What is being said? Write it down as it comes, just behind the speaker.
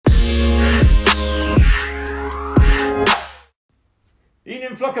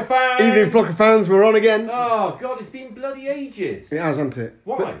Flocker fans! Evening, Flocker fans. We're on again. Oh, God, it's been bloody ages. It has, hasn't it?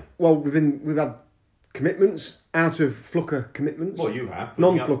 Why? Well, we've had commitments out of Flocker commitments. Well, you have.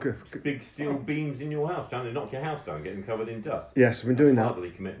 Non-Flocker. Big steel beams in your house, trying to knock your house down, getting covered in dust. Yes, I've been doing that. Hardly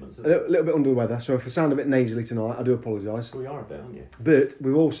commitments, A isn't it? little bit under the weather, so if I sound a bit nasally tonight, I do apologise. We are a bit, aren't you? But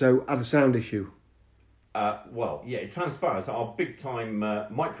we've also had a sound issue. Well, yeah, it transpires that our big-time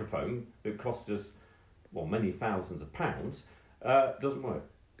microphone that cost us, well, many thousands of pounds, doesn't work.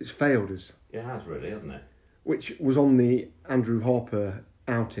 It's failed us. It has really, hasn't it? Which was on the Andrew Harper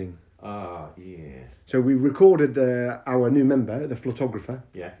outing. Ah, yes. So we recorded our new member, the photographer,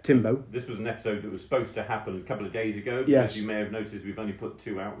 Yeah. Timbo. This was an episode that was supposed to happen a couple of days ago. Yes. As you may have noticed, we've only put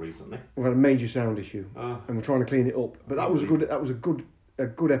 2 out recently. We've had a major sound issue, Ah. and we're trying to clean it up. But that was a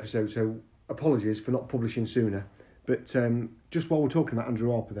good episode. So apologies for not publishing sooner. But just while we're talking about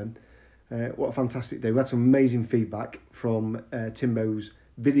Andrew Harper, then, what a fantastic day! We had some amazing feedback from Timbo's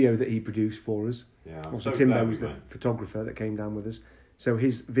video that he produced for us. Yeah, I'm Also, so Timbo glad was we the went. photographer that came down with us. So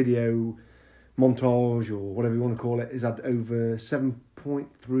his video montage, or whatever you want to call it, has had over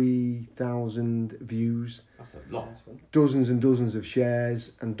 7.3 thousand views, That's a lot. dozens and dozens of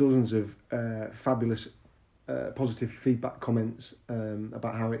shares, and dozens of fabulous positive feedback comments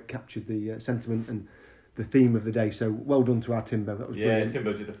about how it captured the sentiment and the theme of the day. So well done to our Timbo. That was brilliant.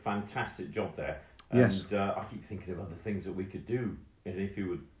 Timbo did a fantastic job there. Yes. And I keep thinking of other things that we could do. And if he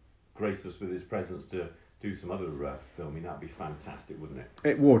would grace us with his presence to do some other filming, that'd be fantastic, wouldn't it?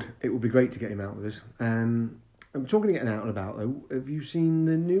 It would. It would be great to get him out with us. I'm talking to getting out and about, though. Have you seen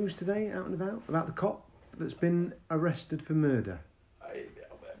the news today, out and about the cop that's been arrested for murder?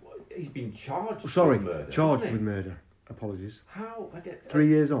 He's been charged Sorry, with murder. charged hasn't with he? murder. Apologies. How? 3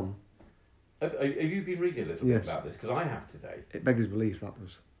 years on. Have you been reading a little Yes. bit about this? Because I have today. It beggars belief, that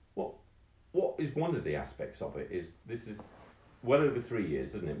was. What is one of the aspects of it is this is well over 3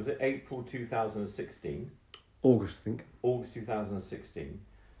 years, isn't it? Was it April 2016? August, I think. August 2016.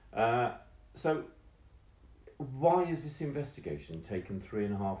 So why has this investigation taken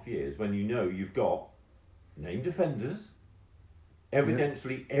 3.5 years when you know you've got named offenders,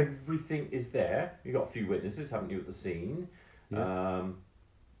 evidentially everything is there, you've got a few witnesses, haven't you, at the scene? Yeah.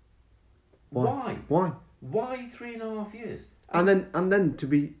 Why? Why? Why 3.5 years? And then to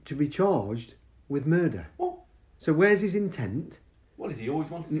be charged with murder. What? So where's his intent? What is he always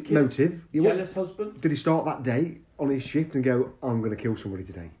wanted to kill? Motive? Jealous husband? Did he start that day on his shift and go, I'm going to kill somebody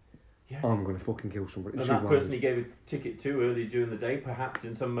today? Yeah. I'm going to fucking kill somebody. And Excuse that my person he language. gave a ticket to earlier during the day, perhaps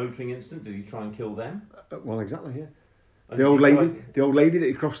in some motoring incident, did he try and kill them? Well, exactly, yeah. And The old did he lady, try- the old lady that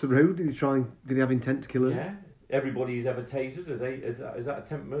he crossed the road. Did he have intent to kill her? Yeah. Everybody he's ever tasered, is that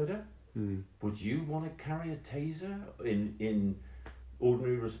attempt murder? Mm. Would you want to carry a taser in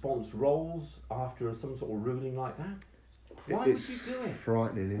ordinary response roles after some sort of ruling like that? Why It's would you do it?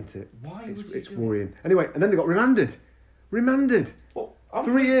 frightening, isn't it? Why It's would you do worrying. Anyway, and then they got remanded. Remanded. Well, I'm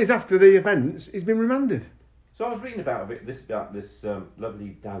 3 years after the events, he's been remanded. So I was reading about this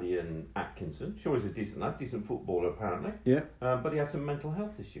lovely Dalian Atkinson. Sure, he's a decent lad, decent footballer apparently. Yeah. But he had some mental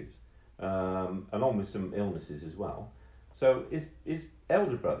health issues, along with some illnesses as well. So his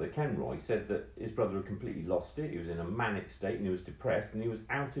elder brother, Ken Roy, said that his brother had completely lost it. He was in a manic state and he was depressed and he was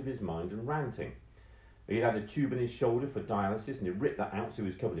out of his mind and ranting. He had a tube in his shoulder for dialysis and he ripped that out so he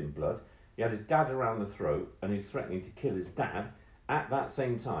was covered in blood. He had his dad around the throat and he was threatening to kill his dad. At that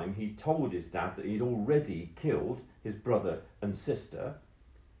same time, he told his dad that he'd already killed his brother and sister.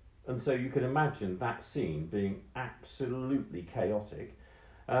 And so you can imagine that scene being absolutely chaotic.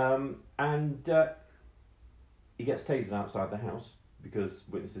 He gets tasered outside the house because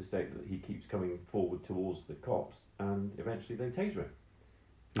witnesses state that he keeps coming forward towards the cops and eventually they taser him.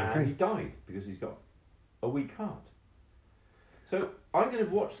 Okay. And he died because he's got a weak heart. So I'm going to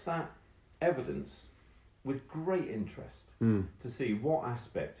watch that evidence with great interest to see what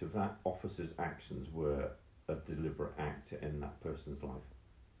aspect of that officer's actions were a deliberate act in that person's life.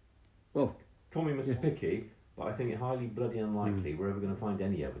 Well, Call me Mr. Picky, but I think it highly bloody unlikely we're ever going to find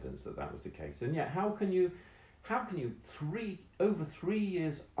any evidence that that was the case. And yet, how can you over 3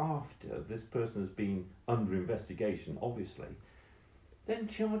 years after this person has been under investigation, obviously, then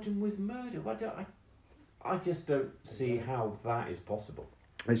charge him with murder? I just don't see how that is possible.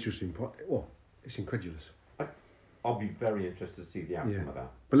 it's just it's incredulous. I'll be very interested to see the outcome of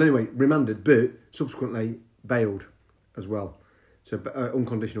that. But anyway, remanded, but subsequently bailed as well. So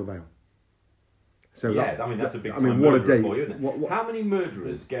unconditional bail. So That's a big time what a murderer day. for you, isn't it? What, How many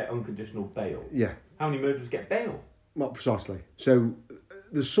murderers get unconditional bail? yeah, How many murderers get bail? not precisely. So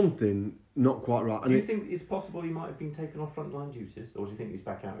there's something not quite right. Do you think it's possible he might have been taken off frontline duties, or do you think he's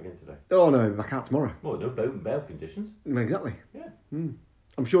back out again today? Oh no, back out tomorrow. Well, no bail conditions. Exactly. Yeah.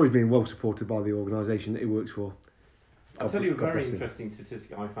 I'm sure he's being well supported by the organisation that he works for. I'll tell you a God very bless him. interesting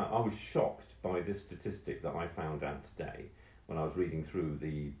statistic I found. I was shocked by this statistic that I found out today when I was reading through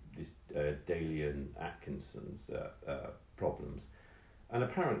this Daly and Atkinson's problems. And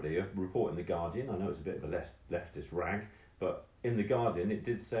apparently, a report in The Guardian, I know it's a bit of a leftist rag, but in The Guardian it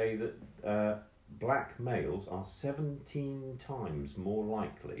did say that black males are 17 times more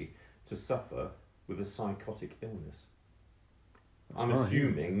likely to suffer with a psychotic illness. That's I'm high,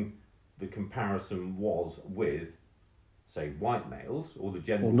 assuming the comparison was with, say, white males or the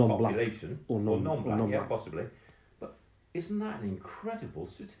general Or non-black. population, Or non-black, yeah, non-black. possibly. But isn't that an incredible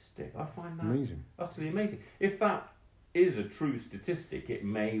statistic? I find that Amazing. utterly amazing. If that is a true statistic, it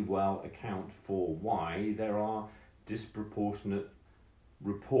may well account for why there are disproportionate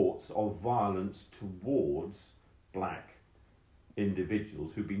reports of violence towards black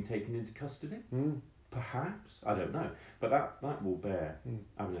individuals who've been taken into custody. Perhaps, I don't know, but that will bear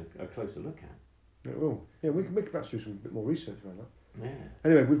having a closer look at. It will. Yeah, we can perhaps do some bit more research around that. Yeah.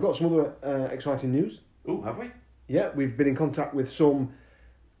 Anyway, we've got some other exciting news. Oh, have we? Yeah, we've been in contact with some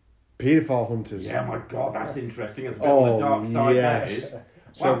paedophile hunters. Yeah, my God, that's interesting. It's a bit on the dark side, that yes. is.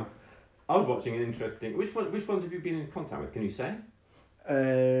 So, Wow. I was watching an interesting... Which ones have you been in contact with? Can you say?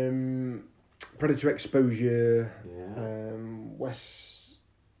 predator exposure, Yeah. West...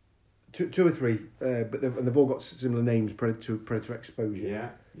 Two or three, but they've all got similar names, predator exposure. Yeah,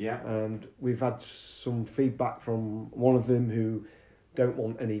 yeah. And we've had some feedback from one of them who don't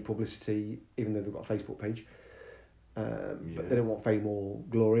want any publicity, even though they've got a Facebook page. But they don't want fame or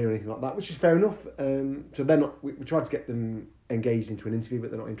glory or anything like that, which is fair enough. So they're not. We tried to get them engaged into an interview,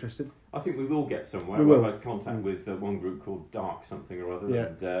 but they're not interested. I think we will get somewhere. We will. I've had contact with one group called Dark something or other, Yeah.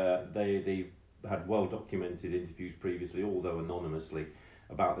 and they had well documented interviews previously, although anonymously,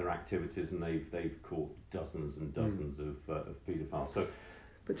 about their activities, and they've caught dozens and dozens of paedophiles. So,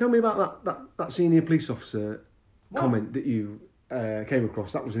 But tell me about that senior police officer well, comment that you came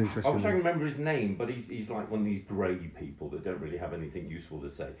across. That was an I interesting wish I can one. remember his name, but he's like one of these grey people that don't really have anything useful to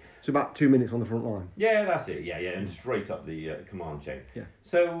say. It's about 2 minutes on the front line. Yeah, that's it. Yeah, and straight up the command chain. Yeah.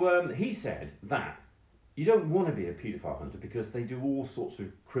 So he said that you don't want to be a paedophile hunter because they do all sorts of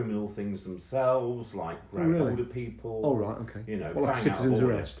criminal things themselves, like grab really? older people. Oh, right, okay. You know, Well, like bang citizen's out of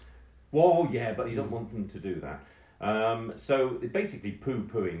order. arrest. Well, yeah, but he doesn't want them to do that. So it's basically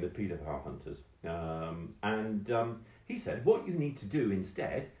poo-pooing the paedophile hunters. And he said what you need to do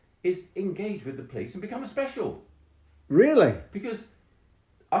instead is engage with the police and become a special. Really? Because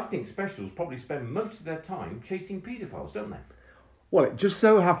I think specials probably spend most of their time chasing paedophiles, don't they? Well, it just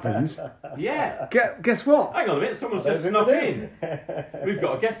so happens. Yeah. Guess what? Hang on a minute, someone's just snuck in. We've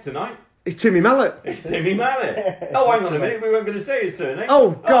got a guest tonight. It's Timmy Mallet. It's Timmy Mallet. Oh, hang on a minute, we weren't going to say his surname.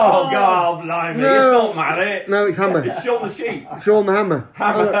 Oh, God. Oh, God, blimey. No. It's not Mallet. No, it's Hammer. It's Sean the Sheep. Sean the Hammer.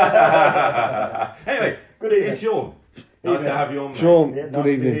 Anyway, Good evening. it's Sean. Nice to have you on, mate. Sean, Yeah, nice good to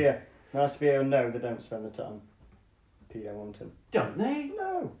be evening. here. Nice to be here. No, they don't spend the time pedo hunting. Don't they?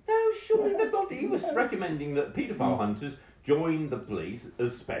 No. No, surely they're not. He was recommending that paedophile hunters join the police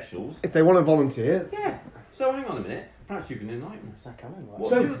as specials. If they want to volunteer, Yeah. So hang on a minute. Perhaps you can enlighten us. I can anyway.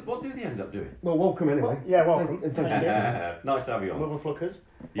 What do they end up doing? well, welcome anyway. Well, yeah, welcome. Thank Thank you. Nice to have you on. Mother fluckers.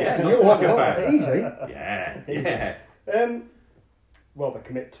 Yeah, Yeah, not what- fucking what- fan. easy. Yeah, yeah. Well, they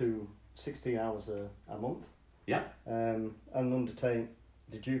commit to 16 hours a month. Yeah. And undertake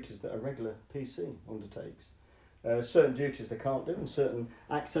the duties that a regular PC undertakes. Certain duties they can't do, and certain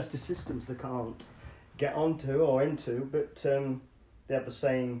access to systems they can't get onto or into, but they have the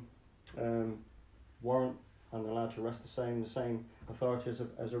same warrant, and they're allowed to arrest the same authority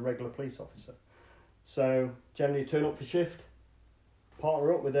as a regular police officer. So generally turn up for shift,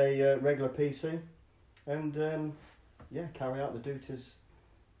 partner up with a regular PC, and carry out the duties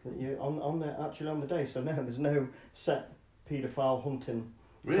that you on the day. So no, there's no set paedophile hunting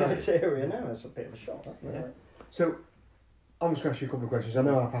Really? criteria. No, that's a bit of a shock. Yeah. So, I'm just going to ask you a couple of questions. I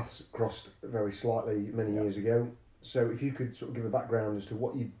know our paths crossed very slightly many years ago. So, if you could sort of give a background as to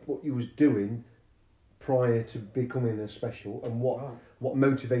what you was doing prior to becoming a special, and what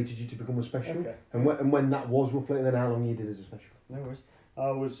motivated you to become a special, Okay. and when that was roughly, and then how long you did as a special. No worries.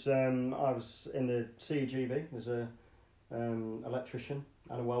 I was in the CGB as a electrician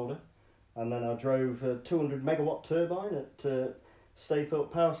and a welder, and then I drove a 200 megawatt turbine at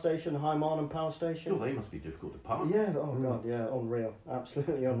Staithorpe Power Station, High Marnham Power Station. Oh, they must be difficult to park. Yeah, oh god, yeah, unreal,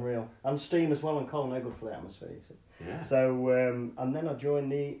 absolutely unreal, and steam as well, and coal no good for the atmosphere. You see. Yeah. So and then I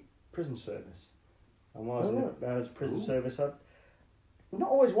joined the prison service, and while I was in the prison Cool. service, I'd not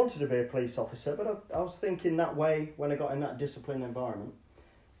always wanted to be a police officer, but I was thinking that way when I got in that disciplined environment,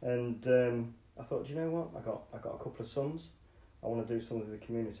 and I thought, do you know what, I got a couple of sons, I want to do something for the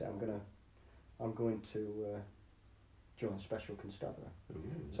community. I'm going to join Special Constabulary.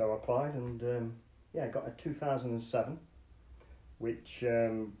 So I applied and got a 2007, which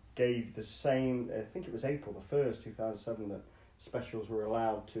gave the same. I think it was April the 1st, 2007, that specials were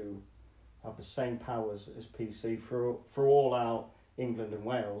allowed to have the same powers as PC for all out England and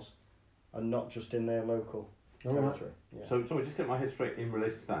Wales, and not just in their local territory. Yeah. So just get my head straight in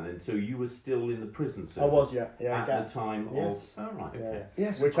relation to that then. So you were still in the prison service? I was, yeah. At the time yes. of... Oh, right, okay.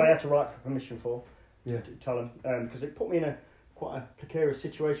 Yes. Which I had to write for permission for, Yeah. to tell them, because it put me in a quite a precarious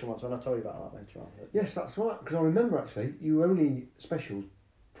situation once, and I'll tell you about that later on. Yes, that's right. Because I remember actually, you only specials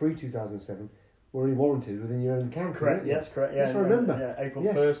pre-2007 were only warranted within your own county. Correct. Yes, correct. Yeah, Yes, I remember. Yeah, April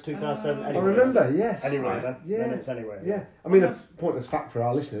Yes. 1st, 2007. I Anyway, I remember. Yes. Anyway, Right. then it's anyway. Yeah. I mean, a pointless fact for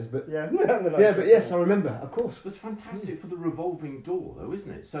our listeners, but Yeah. but yes, I remember. Of course. It's fantastic for the revolving door, though, isn't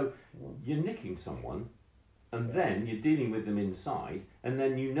it? So you're nicking someone, and then you're dealing with them inside, and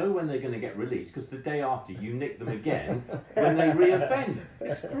then you know when they're going to get released, because the day after you nick them again when they re-offend.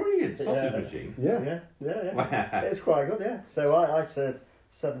 It's brilliant. Sausage machine. Yeah. Yeah. It's quite good. Yeah. So I served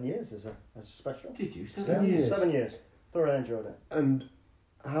 7 years as a special. Did you? 7 years. 7 years. Thoroughly enjoyed it. And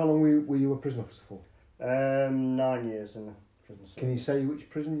how long were you a prison officer for? 9 years in the prison. Can you say which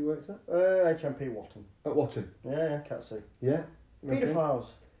prison you worked at? HMP Watton. At Watton. Yeah, Catsea. Yeah. Okay. Paedophiles.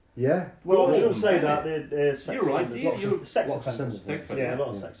 Yeah. Well, I Go shouldn't on, say then. that. Sex You're right, offenders, you- lots you- of sex lots of offenders. sex offenders. Yeah, a lot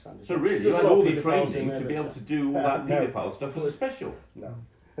of Yeah. sex offenders. So really, you There's had a lot all of the paedophiles training in there, to be but- able to do all that No. paedophile stuff as a special. No.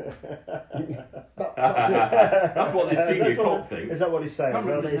 That's it. That's what this senior That's what- cop thinks. Is that what he's saying? I can't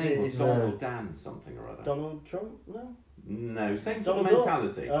remember Well, his name was is Donald Dan something or other. Donald Trump? No. No, same sort of Donald Duck?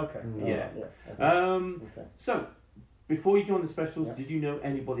 mentality. Okay. Yeah. Okay. Okay. So, before you joined the specials, Yeah. did you know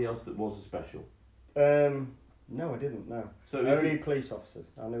anybody else that was a special? No, I didn't. No. So if Only you- police officers.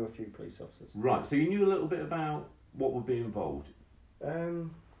 I knew a few police officers. right, so you knew a little bit about what would be involved.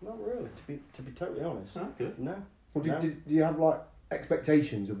 Not really. To be totally honest. Oh, good. No. Well, No. do you have like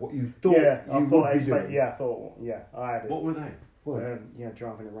expectations of what you thought Yeah, you I would thought I be expect. doing? Yeah, I thought. Yeah, I had it. What were they? Well,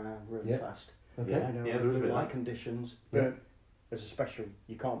 Driving around really Yeah. fast. okay. Yeah. You know, there was a blue bit light like- conditions. Yeah. But as a special,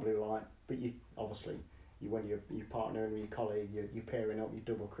 you can't blue light. But you obviously, when your partner and your colleague, you're pairing up, you're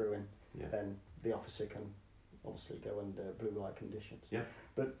double crewing. Yeah. Then the officer can obviously go under blue light conditions. Yeah.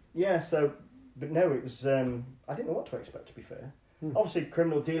 But yeah, so but no, it was. I didn't know what to expect. To be fair, obviously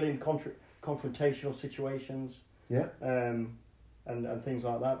criminal dealing, confrontational situations. Yeah. And things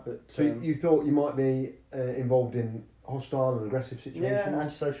like that. But So you thought you might be involved in hostile and aggressive situations? yeah,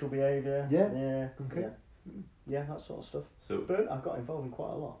 antisocial behaviour. Yeah? Yeah. Okay. Yeah, that sort of stuff. So, But I got involved in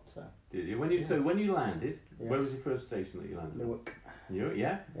quite a lot. So did you? When you landed, yes. where was your first station that you landed? Newark. Newark,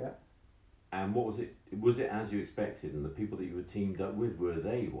 yeah. Yeah. And what was it? Was it as you expected? And the people that you were teamed up with, were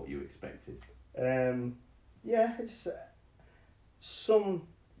they what you expected? Yeah, it's some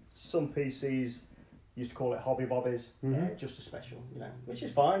PCs used to call it hobby bobbies, just a special, which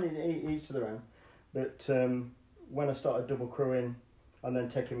is fine. Each to their own. But when I started double crewing and then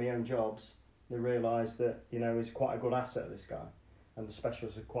taking my own jobs, they realised that he's quite a good asset. This guy, and the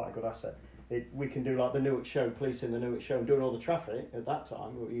specials are quite a good asset. We can do like the Newark show, policing the Newark show, and doing all the traffic at that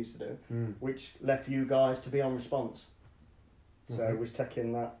time. What we used to do, which left you guys to be on response. So it was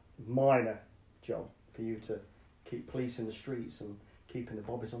taking that minor job for you to keep policing the streets and keeping the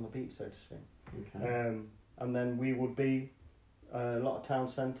bobbies on the beat, so to speak. Okay. And then we would be a lot of town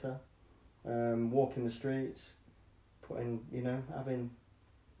centre, walking the streets, having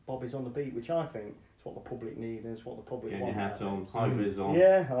bobbies on the beat, which I think is what the public need, and is what the public Getting want. your hat on, high vis on.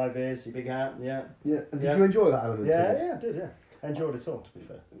 Yeah, high vis, your big hat, yeah. Yeah. And did Yeah. you enjoy that element? Yeah, of it? yeah, I did, yeah. Enjoyed it all, to be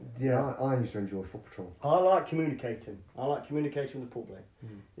fair. Yeah, I used to enjoy Foot Patrol. I like communicating. I like communicating with the public.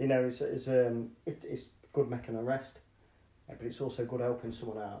 It's good making an arrest, but it's also good helping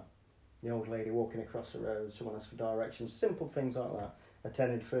someone out. The old lady walking across the road, someone asks for directions, simple things like that.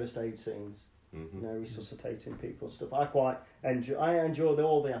 Attending first aid scenes, Mm-hmm. resuscitating people and stuff. I quite enjoy. I enjoy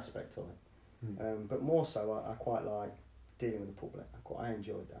all the aspect of it, but more so, I quite like dealing with the public. I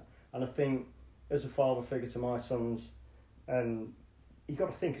enjoyed that, and I think as a father figure to my sons, and you got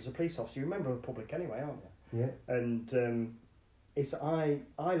to think as a police officer, you remember the public anyway, aren't you? Yeah. And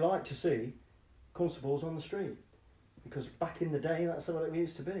I like to see constables on the street, because back in the day that's what it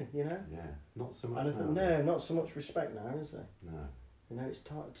used to be, Yeah, not so much. And I think nowadays. not so much respect now, is there? No. It's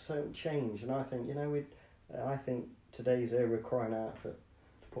so change, and I think I think today's era crying out to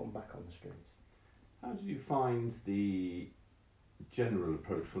put them back on the streets. How did you find the general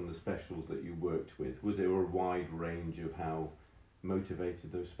approach from the specials that you worked with? Was there a wide range of how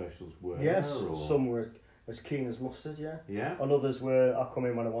motivated those specials were? Yes, or? some were as keen as mustard, yeah, Yeah. and others were, I'll come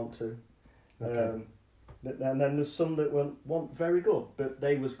in when I want to. Okay. And then there's some that weren't very good, but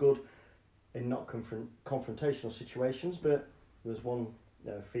they was good in not confrontational situations. But there was one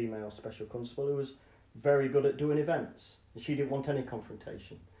female special constable who was very good at doing events. And she didn't want any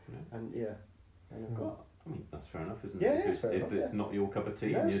confrontation. Yeah. And Well, I mean, that's fair enough, isn't Yeah, it? it's fair enough, it's not your cup of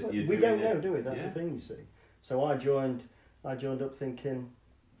tea, no, and it's not- you're we doing don't know, it. do we? That's Yeah. the thing, you see. So I joined up thinking,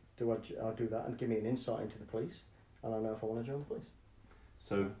 I'll do that and give me an insight into the police, and I know if I want to join the police.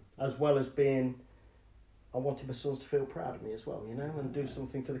 So, As well as being, I wanted my sons to feel proud of me as well, and do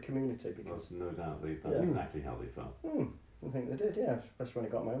something for the community because no doubt that's Yeah. exactly how they felt. I think they did, yeah. Especially when I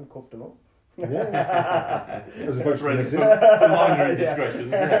got my home, cuffed them up. Yeah. As opposed to For misses. minor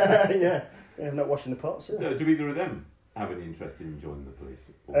indiscretions, yeah. yeah, not washing the pots. Yeah. So, do either of them have any interest in joining the police?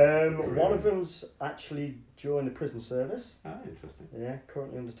 One of them's actually joined the prison service. Ah, interesting. Yeah,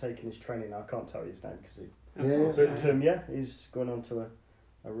 currently undertaking his training now. I can't tell you his name because he's going on to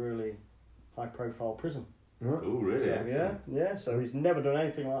a really high-profile prison. Right. Oh, really? So, Excellent. yeah. So he's never done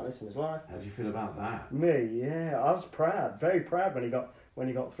anything like this in his life. How do you feel about that? Me, yeah, I was proud, very proud when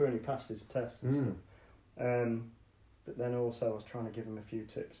he got through and he passed his test and stuff. But then also I was trying to give him a few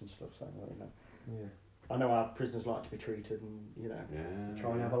tips and stuff, saying, Yeah. I know how prisoners like to be treated, and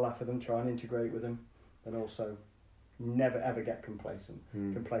try and have a laugh with them, try and integrate with them, and also never ever get complacent.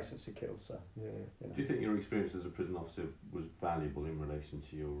 Complacency kills. So. Yeah. Do you think your experience as a prison officer was valuable in relation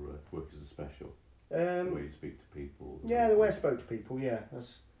to your work as a special? The way you speak to people? Yeah, the way I spoke to people. Yeah,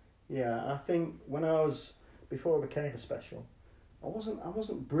 I think before I became a special, I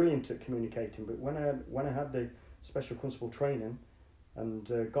wasn't brilliant at communicating, but when I had the special constable training and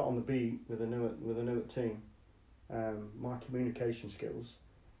got on the beat with a Newark team, my communication skills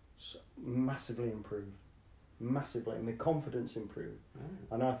massively improved, and my confidence improved.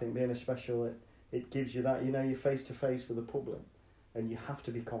 Oh. And I think being a special, it gives you that, you're face to face with the public, and you have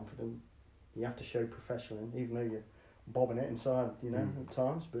to be confident. You have to show professionalism, even though you're bobbing it inside, at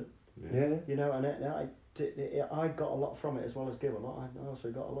times. But Yeah. and I got a lot from it as well as give a lot. I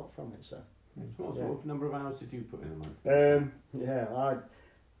also got a lot from it. So So what sort of number of hours did you put in a month?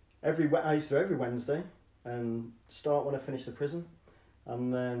 I used to do every Wednesday and start when I finished the prison,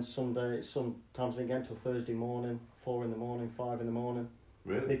 and then sometimes I didn't get until Thursday morning, 4 a.m, 5 a.m.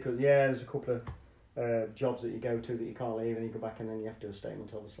 Really? Because there's a couple of jobs that you go to that you can't leave, and you go back and then you have to do a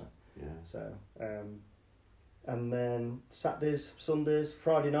statement, obviously. Yeah. So, and then Saturdays, Sundays,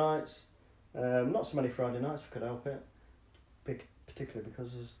 Friday nights. Not so many Friday nights if I could help it, particularly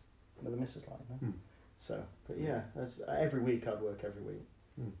because there's the missus like that. So, but yeah, every week I'd work every week.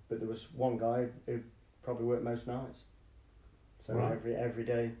 But there was one guy who probably worked most nights. So Right. every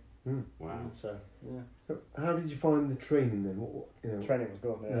day. Wow. So yeah, So how did you find the training then? What training was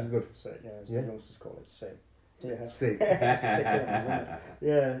good. Yeah, Was it good? Sick, yeah, as Yeah? the youngsters call it, sick. Yeah. Sick.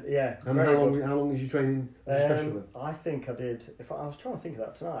 Yeah. And very how good. long is your training as a special then? I think I did. I was trying to think of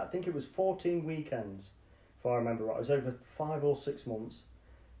that tonight. I think it was 14 weekends, if I remember right. It was over 5 or 6 months,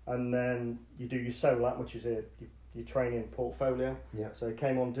 and then you do your SOLAT, which is your training portfolio. Yeah. So I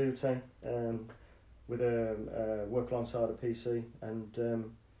came on duty with work alongside a PC, and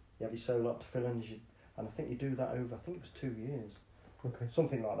you have your SOLAT to fill in, and I think you do that over. I think it was 2 years. Okay.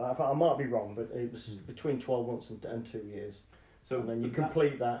 Something like that. I might be wrong, but it was between 12 months and 2 years. So and then you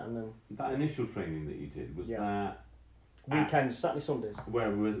complete that, and then that initial training that you did was Yeah. that weekends, Saturday, Sundays. where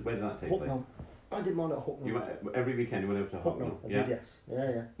did that take place? Hucknall. I did mine at Hucknall. You went, every weekend you went over to Hucknall. Hucknall. I Yeah. did, yes.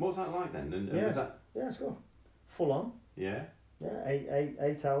 Yeah. What was that like then? And Yes. was that Yeah, it's good. Full on. yeah? Yeah,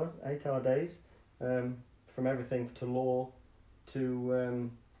 8-hour days. From everything to law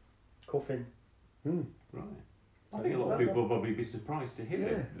to cuffing. Right. I think a lot of people will probably be surprised to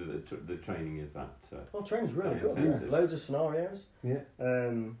hear that the training is that. Well, training's really Very good. Yeah. intensive. Loads of scenarios. Yeah.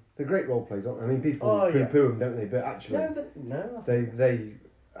 Um, They're great role plays, aren't they? I mean, people yeah. poo-poo them, don't they? But actually, no.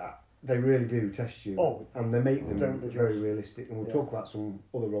 they really do test you. Oh, and they make them don't they very just? realistic. And we'll Yeah. talk about some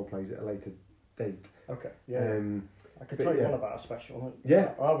other role plays at a later date. Okay. Yeah. I could but tell you yeah. one about a special.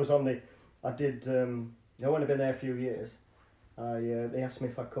 Yeah. I was on I did. I only been there a few years. They asked me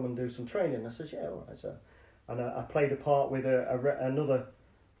if I'd come and do some training. I said, yeah, all right. So, and I played a part with another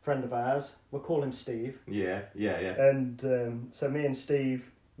friend of ours. We'll call him Steve. Yeah. And so me and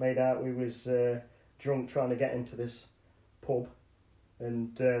Steve made out we was drunk trying to get into this pub,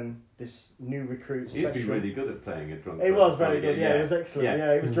 and this new recruit He'd special. be really good at playing a drunk. He was very good. Yeah, he was excellent. Yeah.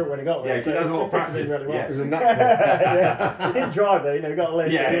 Yeah, he was drunk when he got there. Yeah, he had a lot of it fitted in practice. really well. Yeah. It was a natural, Yeah, he didn't drive there. He got a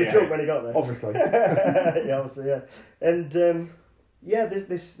lift. Yeah, he was yeah. drunk when he got there. obviously. Yeah, obviously, yeah. And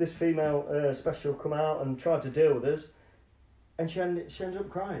this female special come out and tried to deal with us, and she ended up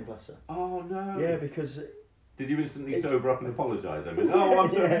crying, bless her. Oh no. Yeah, because Did you instantly sober up and apologise? I mean, oh,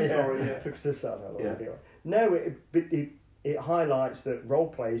 I'm so sorry. Yeah. Took it to the side. Yeah. No, it highlights that role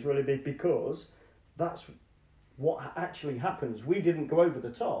play is really big because that's what actually happens. We didn't go over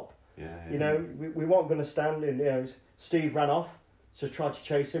the top. Yeah. You know, we weren't going to stand in. You know, Steve ran off, so tried to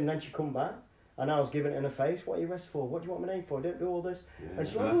chase him. Then she come back, and I was giving it in her face. What are you arrested for? What do you want my name for? I don't do all this. Yeah. And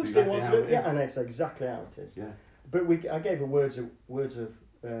she's Well, like, that's oh, still exactly want to how do it it. Yeah, is. and it's exactly how it is. Yeah. But I gave her words of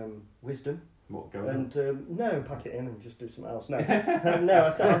wisdom. What going on? And no, pack it in and just do something else. No, no.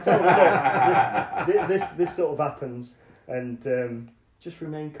 I told her, look, this sort of happens, and just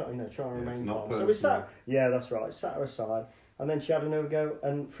remain calm. You know, try and Yeah, remain it's not calm. So we personal. sat. Yeah, that's right. Sat her aside, and then she had another go.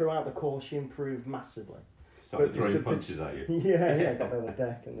 And throughout the course, she improved massively. Started but- throwing but- punches at you. Yeah, got me on the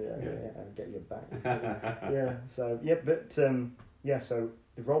deck and Yeah. get you back. Yeah. So yeah, but so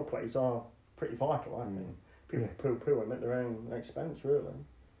the role plays are pretty vital. I think people poo-poo them at their own expense, really.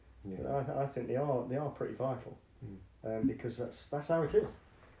 Yeah. But I think they are pretty vital, because that's how it is.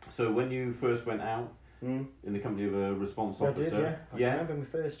 So when you first went out Mm. in the company of a response I officer, did, yeah. I can remember my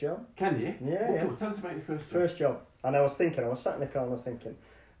first job. Can you? Yeah, yeah. Well, tell us about your first job. First job, and I was sat in the car and I was thinking,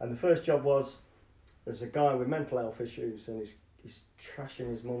 and the first job was there's a guy with mental health issues and he's trashing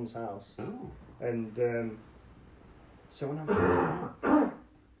his mum's house, Oh. and so when I'm thinking,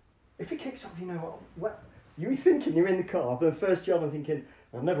 if he kicks off, you know what you thinking you're in the car. For the first job, I'm thinking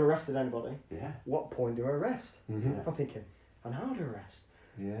I've never arrested anybody. Yeah. What point do I arrest? Mm-hmm. I'm thinking, and how to arrest?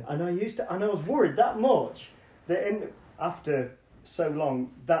 Yeah. And I was worried that much that after so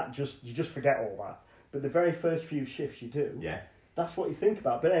long you just forget all that. But the very first few shifts you do, Yeah. that's what you think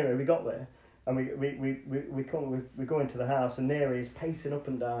about. But anyway, we got there and we go into the house and there he is pacing up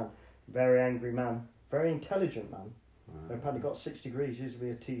and down, very angry man, very intelligent man. Apparently got 6 degrees, used to be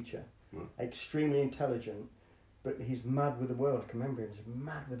a teacher, extremely intelligent, but he's mad with the world. I can remember him, he's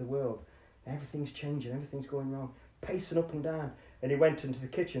mad with the world. Everything's changing, everything's going wrong, pacing up and down. And he went into the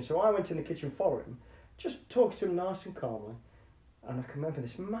kitchen, so I went in the kitchen for him, just talking to him nice and calmly. And I can remember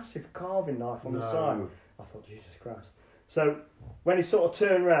this massive carving knife on the side. I thought, Jesus Christ. So when he sort of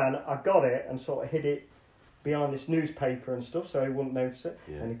turned around, I got it and sort of hid it behind this newspaper and stuff so he wouldn't notice it.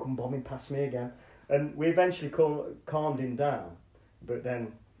 Yeah. And he come bombing past me again. And we eventually calmed him down. But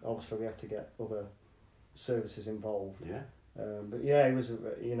then, obviously, we have to get other services involved. Yeah. But yeah, it was a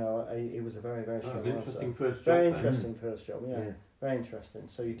very, very That strong was an officer. interesting first job. Very then. interesting first job, yeah. Very interesting.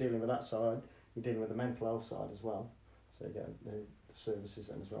 So you're dealing with that side, you're dealing with the mental health side as well. So you get the services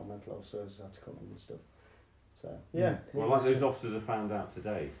in as well, mental health services have to come in and stuff. So, yeah. Well, like those officers have found out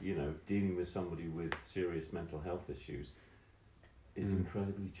today, you know, dealing with somebody with serious mental health issues is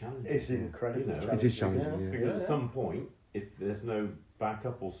incredibly challenging. It's incredibly You know, challenging. It is challenging, yeah. Because at some point, if there's no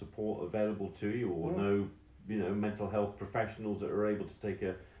backup or support available to you, or no, you know, mental health professionals that are able to take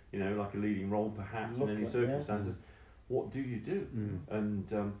a, you know, like a leading role perhaps in any circumstances, what do you do? And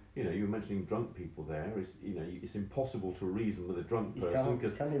you know, you were mentioning drunk people there. It's, you know, it's impossible to reason with a drunk person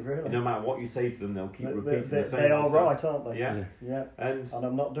because really? no matter what you say to them, they'll keep repeating the same. They are answer. right, aren't they? Yeah. Yeah. And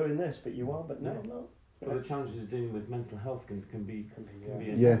I'm not doing this, but you are. But no, Yeah. I'm not. well, the challenges of dealing with mental health can be Yeah.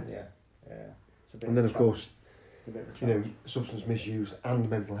 intense. Yeah. It's a bit And then, of of a course, a bit of a you know, challenge. substance misuse and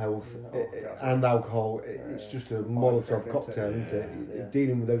mental health Oh, God. and alcohol. It's just a Molotov cocktail, isn't it? Yeah.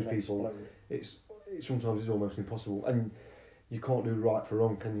 Dealing with those Next people, bloke. it sometimes is almost impossible, and you can't do right for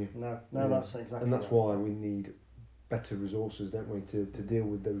wrong, can you? No, Yeah. that's exactly. And that's right. why we need better resources, don't we, to deal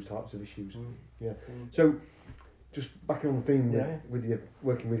with those types of issues. Yeah. Mm. So, just back on the theme Yeah. with your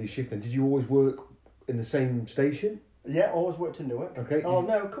working with your shift. Then, did you always work in the same station? Yeah, always worked in Newark. Okay. Oh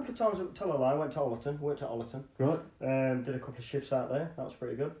no, a couple of times. Tell a lie. I went to Ollerton. Worked at Ollerton. Right. Did a couple of shifts out there. That was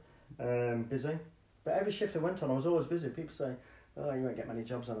pretty good. Busy, but every shift I went on, I was always busy. People say, "Oh, you won't get many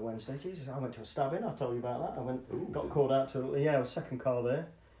jobs on a Wednesday." Jesus, I went to a stabbing. I'll tell you about that. I went, got called out to. I was second car there,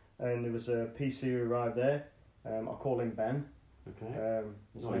 and there was a PC who arrived there. I call him Ben. Okay.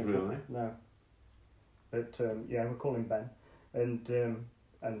 Not his real name? No. But yeah, we call him Ben,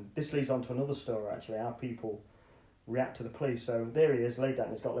 and this leads on to another story actually. How people react to the police. So there he is, laid down.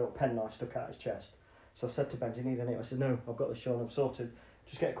 He's got a little penknife stuck out his chest. So I said to Ben, "Do you need any?" I said, "No, I've got the Sean. I'm sorted.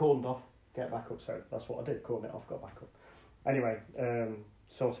 Just get cordoned off, get back up." So that's what I did. Cordoned it off, got back up. Anyway,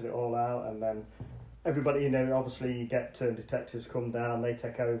 sorted it all out, and then everybody, you know, obviously you get detectives come down, they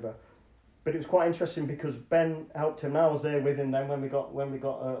take over. But it was quite interesting because Ben helped him. And I was there with him then when we got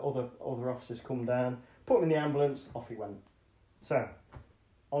other officers come down, put him in the ambulance, off he went. So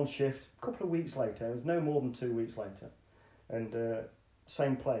on shift, a couple of weeks later, it was no more than 2 weeks later, and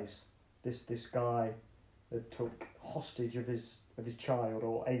same place. This guy that took hostage of his child,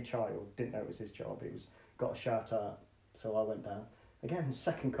 or a child, didn't know it was his child, but he got a shout out. So I went down, again,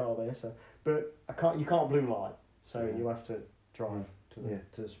 second car there, so, but you can't blue light, so Yeah. you have to drive Yeah.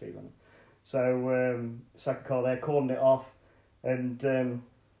 to the speed limit. So, second car there, cordoned it off, and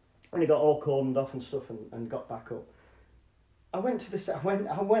he got all cordoned off and stuff, and got back up. I went to the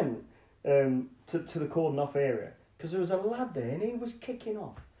cordon off area, because there was a lad there, and he was kicking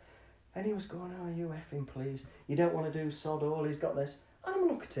off. And he was going, "Oh, you effing please. You don't want to do sod all, he's got this." And I'm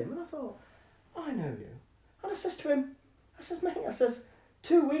looking at him, and I thought, "I know you." And I says to him, I says, "Mate," I says,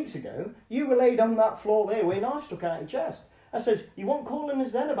 2 weeks ago, you were laid on that floor there with a knife stuck out your chest. I says, "You weren't calling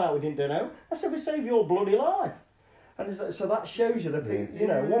us then about we didn't know." I said, "We saved your bloody life." And so that shows you, you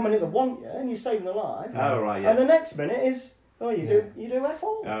know, 1 minute they want you, and you're saving their life. Oh, right, yeah. And the next minute is, you do F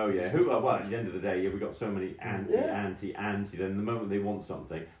all. Oh yeah, well, at the end of the day, we've got so many anti. Then the moment they want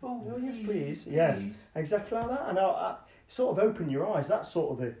something, oh yes, please, yes, exactly like that. And I sort of open your eyes. That's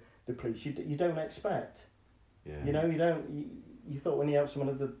sort of the police you don't expect. Yeah. You know, you thought when you have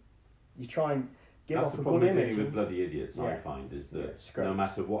someone you try and give That's off the a problem good with image. dealing with bloody idiots. I Yeah. find is that Yeah, no scraps.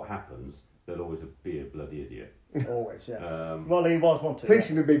 matter what happens, there'll always be a bloody idiot. Always, yeah. Um, Well, he was one too.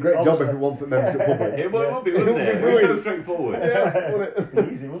 Policing would be a great job Obviously. if it wasn't for members of the public. it would be, It wouldn't would it? be It was so brilliant. straightforward. Yeah, wouldn't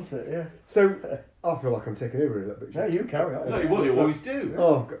it? Easy, wasn't it? Yeah. So, I feel like I'm taking over a little bit. No, you carry on. No, well, you always do.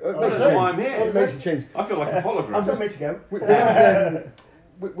 Oh, God. That's Makes a why I'm change. here. It makes a change. I feel like a I've hologram. got me to go.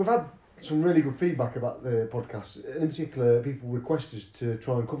 We've had some really good feedback about the podcast, and in particular, people request us to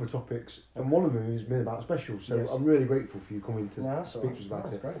try and cover topics, and one of them has been about specials. So Yes. I'm really grateful for you coming to No, that's all speak right. to us about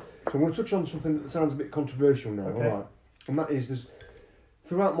That's it. great. So I'm going to touch on something that sounds a bit controversial now, Okay. all right? And that is,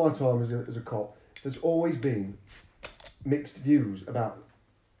 throughout my time as a cop, there's always been mixed views about.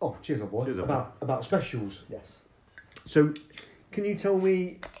 Oh, cheers, old boy. Cheers, old about specials. Yes. So, can you tell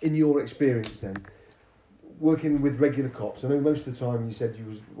me, in your experience then, working with regular cops, I know most of the time you said you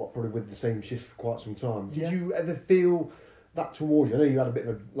was probably with the same shift for quite some time. Did Yeah. you ever feel that towards you? I know you had a bit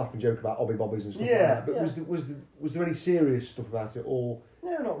of a laugh and joke about obby bobbies and stuff like Yeah, that, but yeah. was there any serious stuff about it, or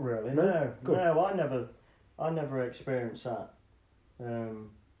No, not really. No? No, Good. no. I never experienced that.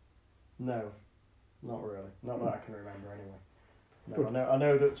 No, not really. Not that I can remember anyway. No, Good. I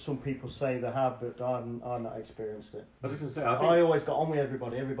know that some people say they have, but I've not experienced it. I was going to say, I I think. always got on with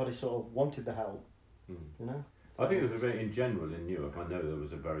everybody. Everybody sort of wanted the help, Hmm. you know. I think there was a very, in general in Newark, I know there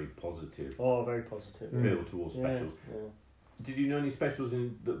was a very positive Very positive. feel towards Yeah, specials. yeah. Did you know any specials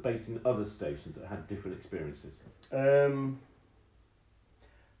based in other stations that had different experiences?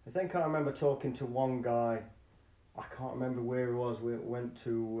 I think I remember talking to one guy. I can't remember where he was. We went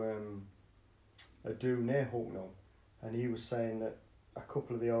to a do near Hucknall, and he was saying that a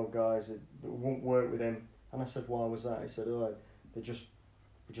couple of the old guys that won't work with him. And I said, "Why was that?" He said, "Oh, they're just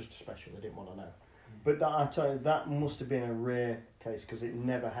special. They didn't want to know." But that, I tell you, that must have been a rare case because it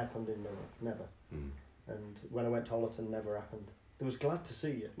never happened in Newark, never. Hmm. And when I went to Hollerton, never happened. They was glad to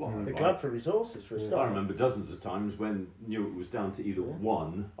see you. Well, They're I- glad for resources for a Yeah. start. I remember dozens of times when Newark was down to either Yeah.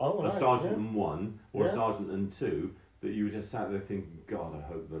 one, Oh, a right, sergeant yeah. and one, or a Yeah. sergeant and two, that you were just sat there thinking, God, I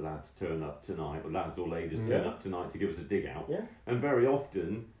hope the lads turn up tonight, or lads or ladies turn Yeah. up tonight to give us a dig out. Yeah. And very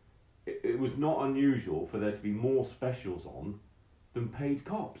often, it was not unusual for there to be more specials on than paid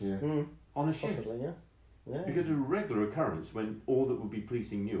cops yeah? Mm, on a shift. possibly, yeah. Yeah. Because a regular occurrence when all that would be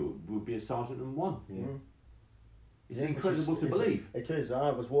policing Newark would be a sergeant and one. Yeah. Mm. It's Yeah, incredible which is- to believe. It is. I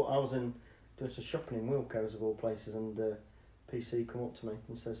was in just a shopping in Wilco's of all places, and PC come up to me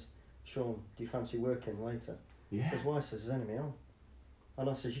and says, "Sean, do you fancy working later?" Yeah. He says, "Why?" I says, "There's enemy on." And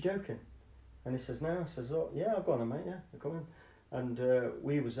I says, "You joking?" And he says, "No." I says, "Oh, yeah, I've gone on, mate. Yeah, I come in." And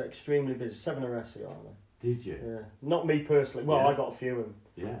we was extremely busy. 7 arrests, aren't they? Did you? Yeah. Not me personally. Well, Yeah. I got a few, and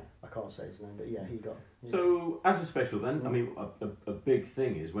Yeah. I can't say his name, but yeah, he got. Yeah. So, as a special then, I Mm. mean, a big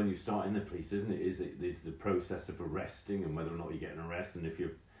thing is when you start in the police, isn't it? Is the process of arresting and whether or not you get an arrest and if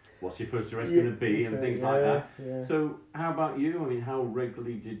you, what's your first arrest going to be and things like that. Yeah. So, how about you? I mean, how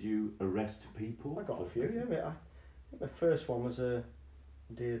regularly did you arrest people? I got a few, yeah. But I think the first one was a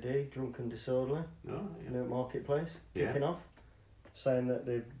DOD, drunk and disorderly, No, in the marketplace, Yeah. kicking off, saying that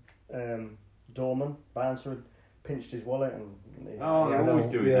the doorman, bouncer, had pinched his wallet and Oh, they're Yeah, always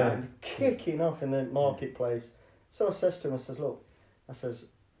no, doing yeah. that. and kicking off in the marketplace. So I says to him, I says, "Look," I says,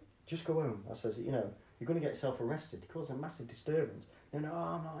 "just go home." I says, "You know, you're going to get yourself arrested. It causes a massive disturbance." No,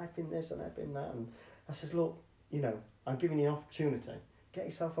 I'm not effing this and effing that. And I says, "Look, you know, I'm giving you an opportunity. Get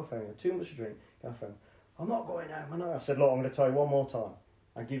yourself off home. Too much to drink. Get off home." "I'm not going home." I know. I said, "Look, I'm going to tell you one more time.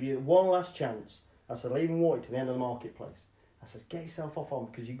 I give you one last chance." I said, "I'll even walk you to the end of the marketplace." I says, "Get yourself off home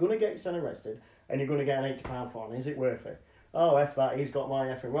because you're going to get yourself arrested and you're going to get an £80 fine. Is it worth it?" "Oh, F that. He's got my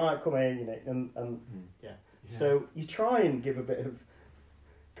effing right. Come here, you know." And yeah. Yeah. So you try and give a bit of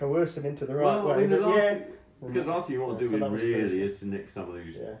coerce him into the right Well, way. I mean, the but last, yeah, Because the last thing you want to So do that was really first one. is to nick someone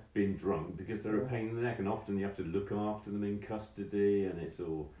who's Yeah. been drunk, because they're a Yeah. pain in the neck, and often you have to look after them in custody, and it's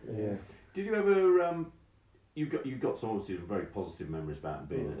all. Yeah. Did you ever? You've got some obviously very positive memories about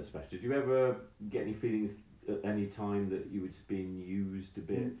being at a special. Did you ever get any feelings at any time that you was being used a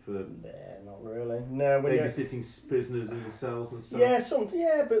bit for Yeah, not really. No, when you babysitting prisoners in the cells and stuff?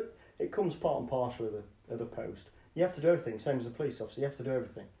 yeah, but it comes part and parcel of the post. You have to do everything, same as a police officer. You have to do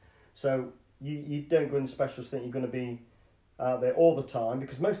everything. So you don't go in specials think you're going to be out there all the time,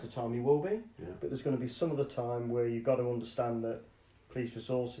 because most of the time you will be. Yeah. But there's going to be some of the time where you've got to understand that police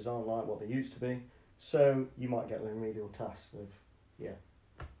resources aren't like what they used to be. So you might get the remedial task of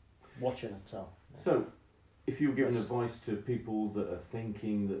watching a cell. So, if you were giving Yes. advice to people that are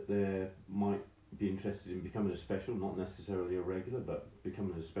thinking that they might be interested in becoming a special, not necessarily a regular, but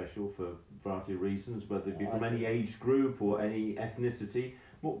becoming a special for a variety of reasons, whether it be from any age group or any ethnicity,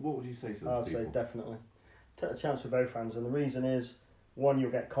 what would you say to those I'd people? say definitely. Take a chance with both hands, and the reason is, one,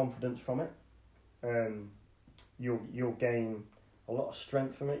 you'll get confidence from it. You'll gain a lot of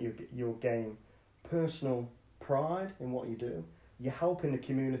strength from it. You'll gain personal pride in what you do. You're helping the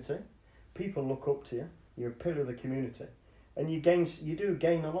community. People look up to you. You're a pillar of the community, and you do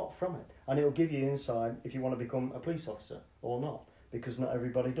gain a lot from it. And it'll give you insight if you want to become a police officer or not, because not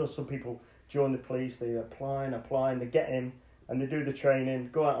everybody does. Some people join the police, they apply, they get in, and they do the training,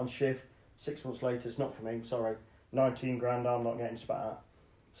 go out on shift. 6 months later, it's not for me. Sorry, 19 grand. I'm not getting spat at.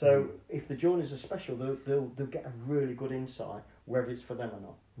 So if the join is a special, they'll get a really good insight whether it's for them or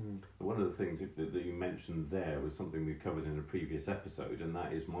not. One of the things that you mentioned there was something we covered in a previous episode, and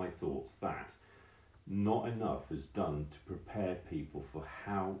that is my thoughts that not enough is done to prepare people for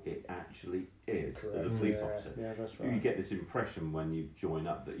how it actually is as a police officer. Yeah, that's right. You get this impression when you join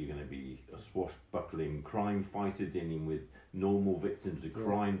up that you're going to be a swashbuckling crime fighter dealing with normal victims of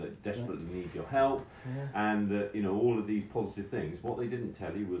crime that desperately need your help, and that all of these positive things. What they didn't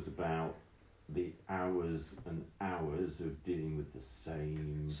tell you was about the hours and hours of dealing with the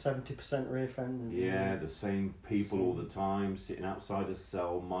same 70% reoffending. Yeah, the same people all the time, sitting outside a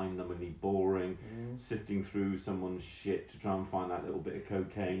cell, mind-numbingly boring, sifting through someone's shit to try and find that little bit of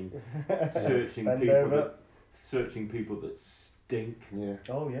cocaine, searching people that stink. Yeah.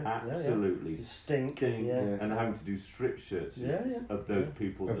 Oh yeah. Absolutely Stink. and having to do strip searches of those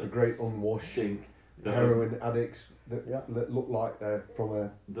people Of that the great unwashed stink. heroin addicts that look like they're from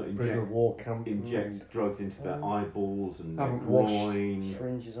a prisoner of war camp. Inject drugs into their eyeballs and their Haven't washed. groin,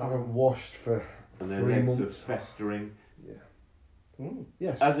 Syringes on. Haven't washed for and their 3 legs are months. festering.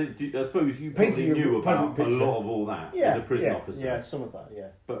 Yes. I suppose you Painting probably a knew pleasant about a picture. lot of all that as a prison officer. Yeah, some of that, yeah.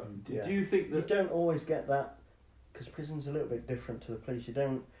 But do you think You that... don't always get that, because prison's a little bit different to the police. You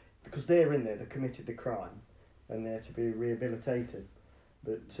don't, because they're in there, they've committed the crime, and they're to be rehabilitated.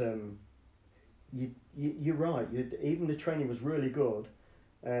 But you're right. Even the training was really good,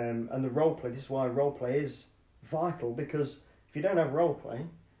 and the role play. This is why role play is vital, because if you don't have role play,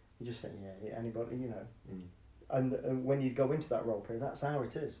 you just say anybody, And when you go into that role play, that's how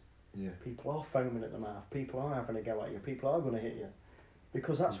it is. Yeah. People are foaming at the mouth. People are having a go at you. People are going to hit you,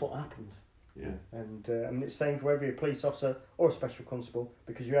 because that's what happens. Yeah. And it's the same for every police officer or a special constable,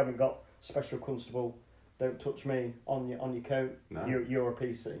 because you haven't got special constable, don't touch me on your coat. No. You're a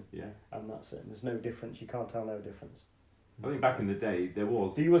PC. Yeah. And that's it. There's no difference. You can't tell no difference. I think back in the day there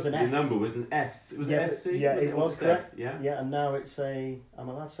was... There was an S. The number was an S. Was Yeah, it SC? yeah, it was just correct. S? Yeah. Yeah, and now it's a. Am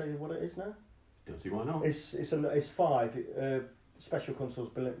I allowed to say what it is now? Don't see why not. It's 5. Special constables.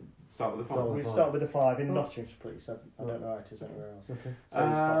 Start with the Start phone. We with start with the 5 in Nottinghamshire Police. I don't know how it is anywhere else. Okay.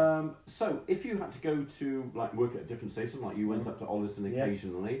 So it's 5. So if you had to go to work at a different station, like you went up to Olliston Yeah.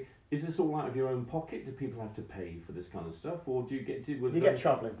 occasionally, is this all out of your own pocket? Do people have to pay for this kind of stuff, or do you get? You get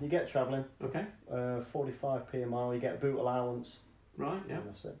travelling. You get travelling. Okay. 45p a mile. You get a boot allowance. Right. Yeah. And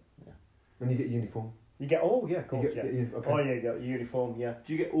that's it. Yeah. And you get uniform. You get of course, You get, okay. Oh yeah, you get uniform. Yeah.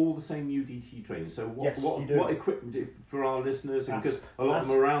 Do you get all the same UDT training? So Yes, you do. what equipment for our listeners? Because ASP. a lot of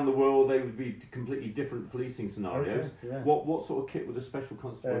them around the world, they would be completely different policing scenarios. Okay, yeah. What sort of kit would a special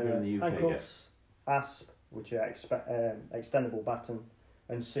constable here in the UK get? Handcuffs, ASP, which are extendable baton,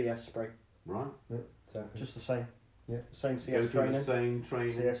 and CS spray. Right. So just the same. Yeah. Same Go CS through training. the same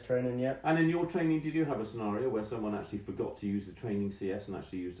training. CS training, yeah. And in your training, did you have a scenario where someone actually forgot to use the training CS and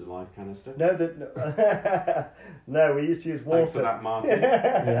actually used a live canister? No, we used to use water. Thanks for that,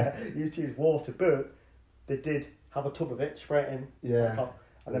 Martin. Used to use water, but they did have a tub of it, spray it in, Yeah. off,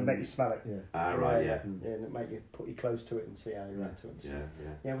 and then make you smell it. Yeah. Ah, right, yeah. Yeah, and it make you put you close to it and see how you react to it. Yeah,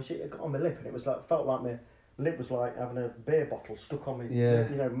 yeah. Yeah, which it got on my lip, and it was felt like lip was like having a beer bottle stuck on me. Yeah.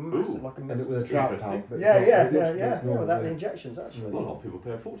 You know, massive, Ooh. like a And it massive. was a trout Interesting. pouch. but Yeah, it's not- it looks yeah. normal, Without yeah. the injections, actually. Well, a lot of people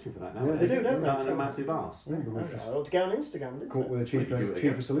pay a fortune for that now. Yeah, they do, don't they? And a massive arse. Yeah, but we've just I ought to get on Instagram, didn't Come up I? with a Well, you do cheaper, it cheaper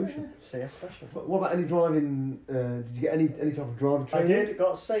again. solution. CS special. But what about any driving? Did you get any type of driving I training? did.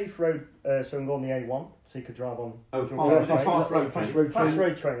 Got a safe road, so I can go on the A1, so you could drive on. Oh, through fast- road fast training. road fast training. road Fast training.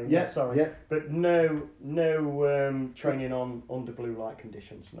 road training. Yeah, sorry. yeah. But no training on under blue light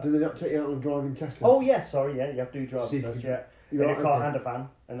conditions. No. Do they not take you out on a driving test? Oh yeah, sorry, yeah, you have to do See driving if you tests, can- yeah. You're In right, a car okay. and a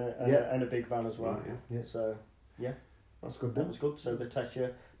van, and a big van as well. Right, yeah. Yeah. So That's good. that Then. was good. So the test you, I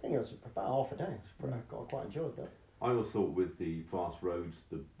think it was about half a day. I quite enjoyed that. I always thought with the fast roads,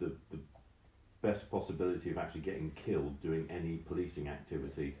 the best possibility of actually getting killed doing any policing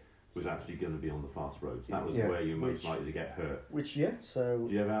activity was actually going to be on the fast roads. That was Yeah. where you're most Which- likely to get hurt. Which so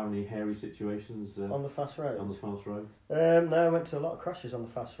Do you ever have any hairy situations on the fast road. on the fast roads? No, I went to a lot of crashes on the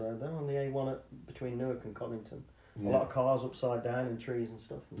fast road though, on the A1 between Newark and Coddington. A lot of cars upside down in trees and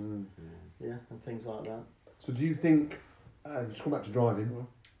stuff. Mm. Yeah, and things like that. So do you think? Just come back to driving. Mm.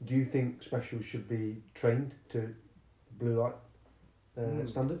 Do you think specials should be trained to blue light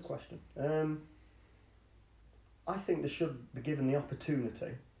standards? Good question. I think they should be given the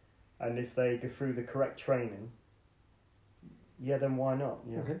opportunity, and if they go through the correct training, yeah, then why not?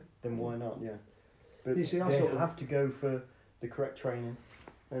 Yeah, Okay. then why not? Yeah, but You see, I they sort of- have to go for the correct training,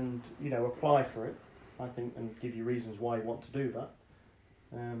 and apply for it. I think, and give you reasons why you want to do that.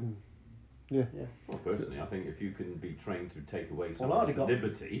 Yeah. Yeah. Well, personally, I think if you can be trained to take away Well, someone's I'd have got-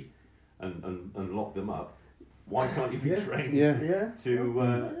 liberty and lock them up, why can't you be Yeah. trained Yeah. Yeah.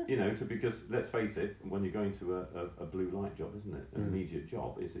 to because let's face it, when you're going to a blue light job, isn't it? An Mm. immediate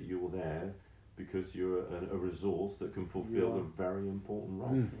job is that you're there because you're a resource that can You fulfil are. a very important role.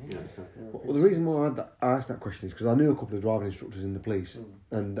 Mm. So Yeah, Well, the reason why I asked that question is because I knew a couple of driving instructors in the police, Mm.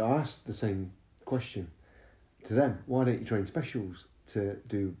 and I asked the same question to them. Why don't you train specials to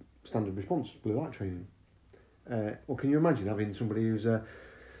do standard response blue light training? Well, can you imagine having somebody who's a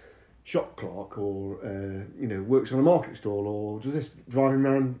shop clerk or works on a market stall or does this driving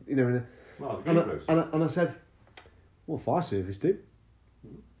around in a well, it's a and good I, process. and I said, well, fire service do.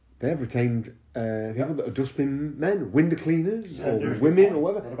 They've retained people that are dustbin men, window cleaners, Yeah, or do. women, or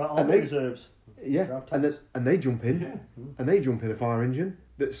whatever. What about And army they- reserves? Yeah, Drive and tanks. they jump in, Yeah. and they jump in a fire engine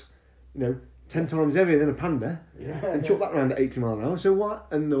that's 10 times heavier than a Panda, and chuck that around at 80 mile an hour. So what?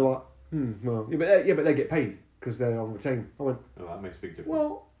 And they're like, well, but they get paid because they're on retain. I went, Oh, that makes a big difference.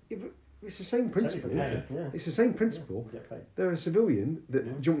 well, yeah, but it's the same principle, Yeah. isn't it? Yeah. It's the same principle. Yeah, get paid. They're a civilian that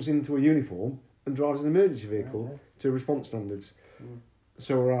Yeah. jumps into a uniform and drives an emergency vehicle Yeah, to response standards. yeah. Mm.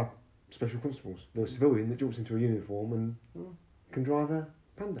 So are our special constables. They're a civilian that jumps into a uniform and Mm. can drive a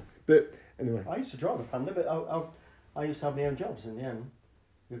Panda. But anyway, I used to drive a Panda, but I used to have my own jobs in the end.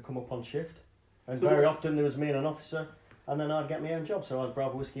 We'd come up on shift, and So very what's- often there was me and an officer, and then I'd get my own job. So I was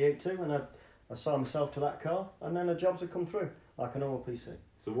Bravo Whiskey 82, and I'd assign myself to that car, and then the jobs would come through like a normal PC.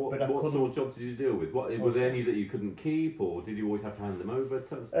 So what But I sort couldn't- of jobs did you deal with? Were there any that you couldn't keep, or did you always have to hand them over?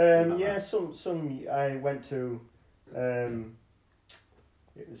 Tell us about Yeah, that. some I went to.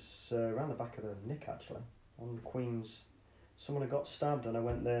 It was around the back of the Nick actually on Queen's. Someone had got stabbed, and I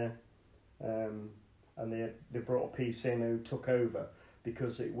went there, and they brought a piece in who took over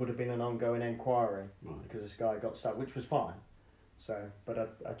because it would have been an ongoing inquiry Right. because this guy got stabbed, which was fine. So,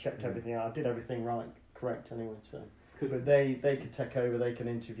 but I checked everything out. I did everything right, correct anyway. So, but they could take over. They can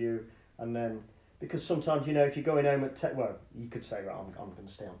interview, and then because sometimes if you're going home at you could say right, I'm going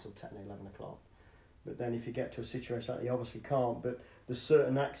to stay until 10, 11 o'clock. But then if you get to a situation like you obviously can't. But there's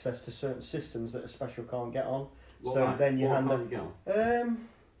certain access to certain systems that a special can't get on. What So like? then you What hand can't them- you get on?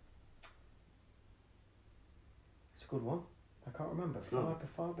 It's a good one. I can't remember. Oh.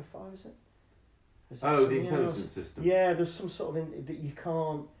 Five by five is it? Is it Oh, the something intelligence else? system. Yeah, there's some sort of that you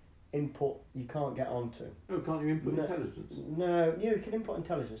can't input. You can't get onto. Oh, can't you input No. intelligence? No, yeah, you can input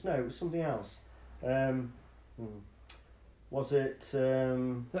intelligence. No, it was something else. Was it I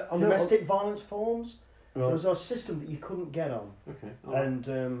know- domestic violence forms? Right. There was a system that you couldn't get on, Okay. all right.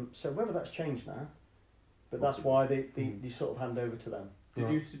 and so whether that's changed now, but that's why they sort of hand over to them. Did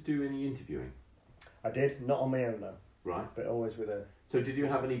Right. you do any interviewing? I did, not on my own though, Right. but always with a. So did you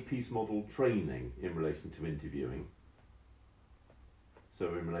have any peace model training in relation to interviewing?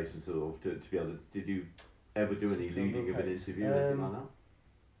 So in relation to be able to, did you ever do any leading of an interview or anything like that?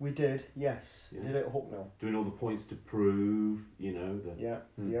 We did, yes. Yeah. We did it at Hucknall. Doing all the points to prove, that. Yeah,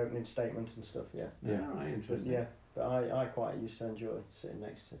 Hmm. the opening statement and stuff. Yeah. Yeah, Yeah. right, But interesting. yeah, but I quite used to enjoy sitting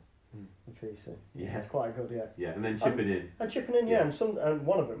next to Hmm. the PC. Yeah. It's quite good, yeah. Yeah, and then chipping in. And chipping in, yeah, Yeah. and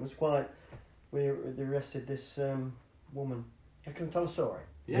one of them was quite. They arrested this woman. I can tell a story.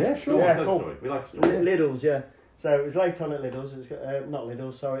 Yeah, sure. Go on, Yeah, tell cool. a story. We like a story. Lidl's, yeah. So it was late on at Lidl's. It was not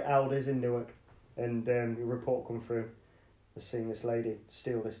Lidl's, sorry, Aldi's in Newark, and a report come through. They've seen this lady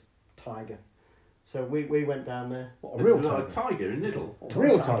steal this tiger. So we went down there. What, a real Like tiger? a tiger in Lidl. A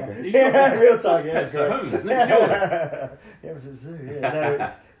real tiger? Yeah, real tiger. That's Yeah, Pets at great. Home, isn't it? Surely. Yeah, it was a zoo. Yeah,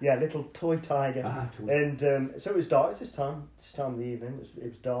 no, it's little toy tiger. And so it was dark. It's this time of the evening. It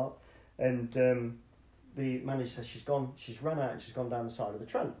was dark, and the manager says she's run out and she's gone down the side of the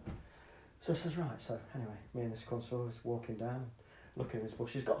Trent. So I says, right. So anyway, me and this constable was walking down, looking at this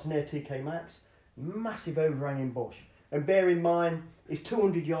bush. She's got to near TK Maxx, massive overhanging bush, and bear in mind it's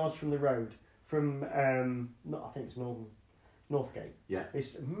 200 yards from the road, from I think it's Northgate. Yeah.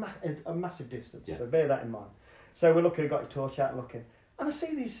 It's a massive distance. Yeah. So bear that in mind. So we're looking, got your torch out, looking, and I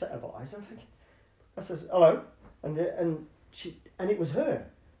see these set of eyes. And I'm thinking, I says hello, and it was her,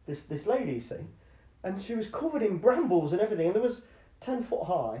 this lady, you see, and she was covered in brambles and everything, and there was 10 foot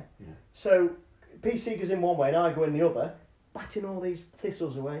high. Yeah. So PC goes in one way and I go in the other, batting all these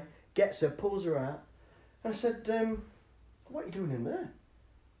thistles away, gets her, pulls her out, and I said, what are you doing in there?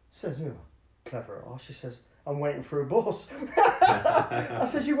 Says, oh, clever. Oh, she says, I'm waiting for a bus. I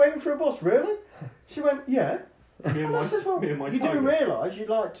says, you waiting for a bus, really? She went, yeah. And I says, well, you do realise you're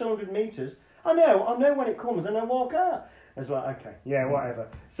like 200 metres. I know when it comes, and I walk out. I was like, okay, yeah, whatever.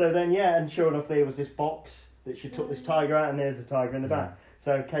 So then, yeah, and sure enough, there was this box that she took this tiger out, and there's the tiger in the back.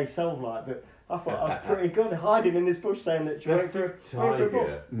 So case solved, like, but I thought I was pretty good hiding in this bush, saying that she went for a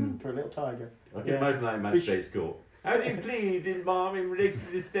bus for a little tiger. I can imagine that in Magistrate's Court. How do you plead his mum in relation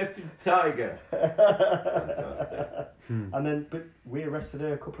to this theft of tiger? Fantastic. And then, but we arrested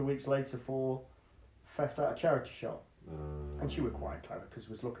her a couple of weeks later for theft at a charity shop, and she was quite clever because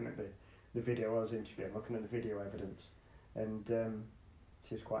was looking at the video I was interviewing, looking at the video evidence, and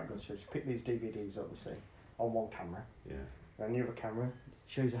she was quite good. So she picked these DVDs up, you see, on one camera, Yeah. and the other camera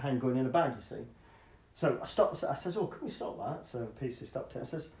shows a handgun in a bag, you see. So I stopped. I says, "Oh, can we stop that?" So PC stopped it. I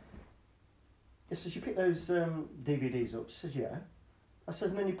says, "You pick those DVDs up?" She says, "Yeah." I says,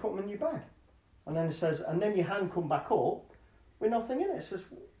 "And then you put them in your bag," and then it says, "And then your hand come back up with nothing in it." It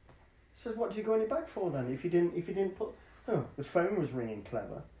says, "What do you go in your bag for then? If you didn't put..." Oh, the phone was ringing,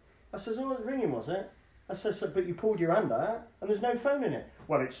 clever. I says, "Oh, it was ringing, was it?" I says, "But you pulled your hand out and there's no phone in it."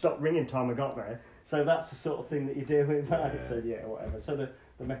 Well, it stopped ringing time I got there. So that's the sort of thing that you do with that. Yeah. I said, yeah, whatever. So they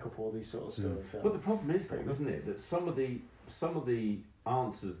make up all these sort of stories. But the problem is, though, isn't it, that some of the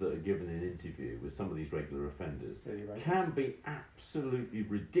answers that are given in interview with some of these regular offenders can be absolutely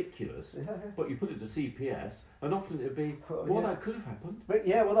ridiculous. Yeah. But you put it to CPS, and often it'll be, that could have happened. But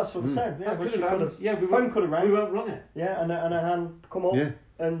yeah, well, that's what I'm saying. Yeah, That could have happened. Yeah, phone could have rang. We won't run it. Yeah, and a hand come up. Yeah.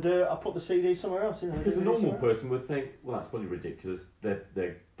 And I put the CD somewhere else. Because the normal person would think, well, that's probably ridiculous.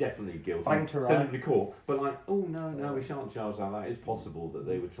 They're definitely guilty. Bang to Send right. them to court. But like, oh no, we shan't charge that. That is possible that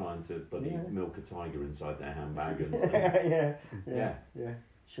they were trying to bloody milk a tiger inside their handbag. And, yeah.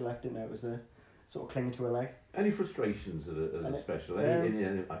 She left it. Now it was sort of clinging to her leg. Any frustrations as a special?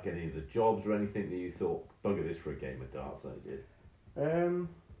 Any like any of the jobs or anything that you thought, bugger this for a game of darts? That did. No,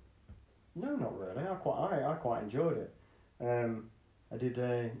 not really. I quite enjoyed it. I did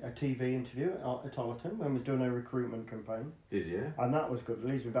a TV interview at Ollerton when we was doing a recruitment campaign. Did you? And that was good. It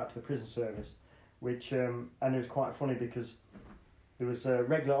leads me back to the prison service, which and it was quite funny because there was a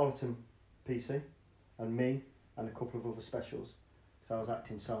regular Ollerton PC and me and a couple of other specials. So I was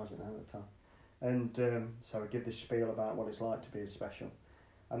acting sergeant at the time. And so I give this spiel about what it's like to be a special.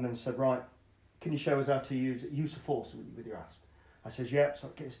 And then said, right, can you show us how to use of force with your asp? I says, yep. So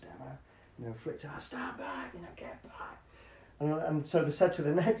I get this demo, flicked out, stand back, get back. And so they said to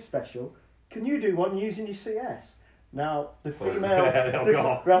the next special, can you do one using your CS? Now the female,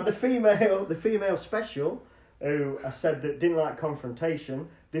 the female special, who I said that didn't like confrontation,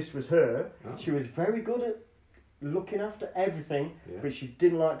 this was her. Oh. She was very good at looking after everything, but she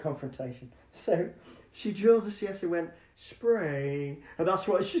didn't like confrontation. So she drills the CS and went, spray, and that's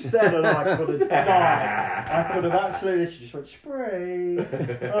what she said, and I could have died. I could have absolutely. She just went spray,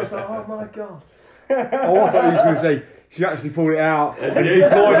 and I was like, oh my god. Oh, I thought he was going to say she actually pulled it out and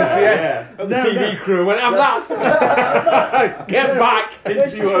deployed the CS. And the TV crew went, have that! Get back!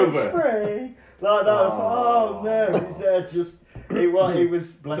 Interview over. Spray. Like that. I thought, oh no, it's just. It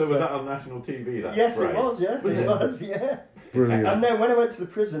was. So was that on national TV? That yes, spray? It was. Yeah, it was. Yeah. Brilliant. And then when I went to the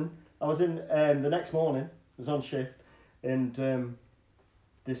prison, I was in the next morning. I was on shift, and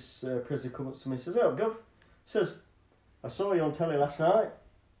this prisoner comes up to me and says, "Oh, Gov," says, "I saw you on telly last night."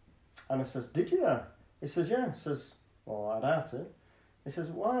 And I says, "Did you know?" He says, "Yeah." He says, "Well, I doubt it." He says,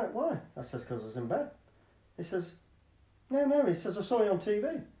 "Why? Why?" I says, "Because I was in bed." He says, No. He says, "I saw you on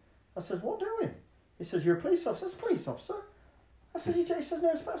TV." I says, "What doing?" He says, "You're a police officer." I says, "Police officer?" I says, he says,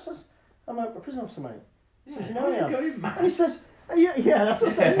 no, I says, I'm a prison officer, mate. He says, you know Why I are am. you going mad? And he says, yeah, that's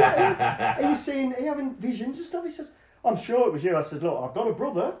what I said. Are you seeing, are you having visions and stuff? He says, I'm sure it was you. I said, look, I've got a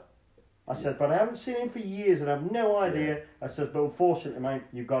brother. I said, but I haven't seen him for years and I have no idea. Yeah. I said, but unfortunately, mate,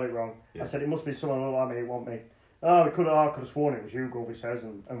 you've got it wrong. Yeah. I said, it must be someone like me, it won't me. Oh, I could have sworn it was you, Govey says,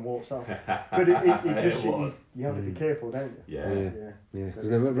 and walks off. But it just, It was. you have to be careful, don't you? Yeah. Yeah. Yeah. Because So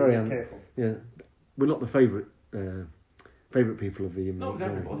they you were have to very be careful. yeah. We're not the favourite people of the inmates. Not with are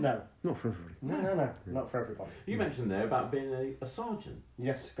we? everybody. No, Not for everybody. no, not for everybody. You mentioned there about being a sergeant.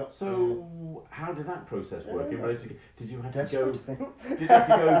 Yes, got So how did that process work? In relation to, did you have to go? desperate thing. Did you have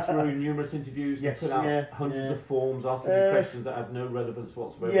to go through numerous interviews Yes, and fill out yeah, hundreds yeah. of forms asking you questions that had no relevance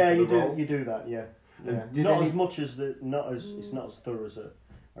whatsoever? Yeah, to you the role? do that. Yeah, And yeah. did Not any- as much as it's not as thorough as a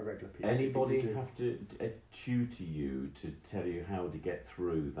regular PC. but Anybody you do. have to tutor you to tell you how to get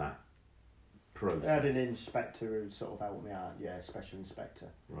through that process? I had an inspector who sort of helped me out. Yeah, special inspector.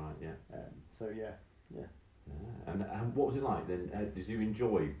 Right, yeah. So yeah. Yeah. And what was it like then? Did you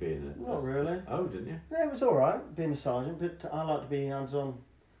enjoy being a... Not really. Oh, didn't you? Yeah, it was all right being a sergeant, but I like to be hands-on,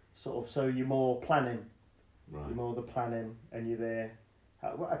 sort of. So you're more planning. Right. You're more the planning, and you're there. I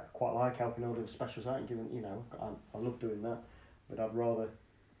quite like helping out with specials out and giving. I love doing that, but I'd rather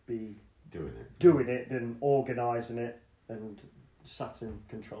be Doing it. than organising it and sat in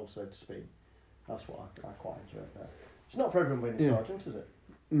control, so to speak. That's what I quite enjoy about. It's not for everyone being a Yeah. sergeant, is it?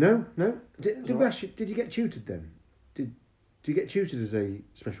 No. Did It's we alright. ask you, did you get tutored then? Did you get tutored as a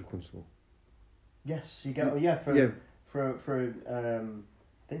special constable? Yes, you get. Yeah, for Yeah. I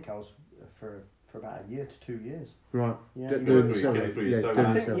think I was for about a year to 2 years. Right. Yeah, Do- you doing go the through- solo- go through your yeah, solo. doing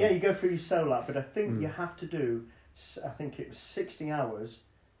I the think, solo. yeah, you go through your SOLAP, but I think Mm. you have to do, I think it was 60 hours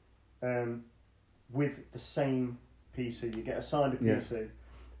with the same PC. You get assigned a Yeah. PC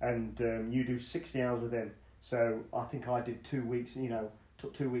and you do 60 hours with him. So I think I did 2 weeks,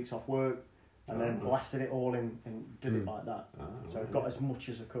 took 2 weeks off work and then Oh. blasted it all in and did it Mm. like that. Oh, So I right. got as much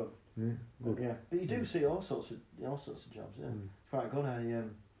as I could. Yeah. But, Good. yeah, but you do Mm. see all sorts of jobs. Yeah, Mm. it's quite good.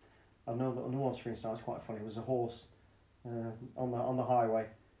 I know that on the one for instance, it's quite funny. There was a horse on the highway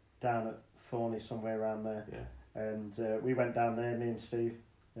down at Thorney somewhere around there, Yeah. and we went down there, me and Steve,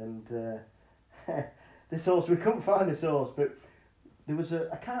 and this horse, we couldn't find this horse, but there was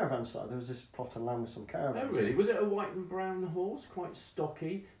a caravan site. There was this plot of land with some caravans. Oh, really? Was it a white and brown horse? Quite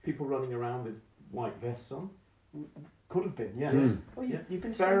stocky? People running around with white vests on? Could have been, yes. Mm. Oh, Yeah. you've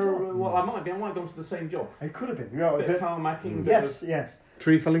been to the same Very, job? well, I might have gone to the same job. It could have been. Right, Bit of but, tarmacking, Mm. bit yes, of, yes.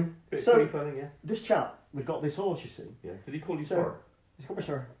 Tree felling. bit of So- tree felling, yeah. This chap, we've got this horse, you see. Yeah. Did he call you So- sir? He's got my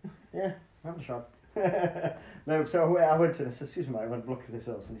shirt. Yeah, I'm having a shot. No, so I went to him and said, excuse me, mate, I went to look for this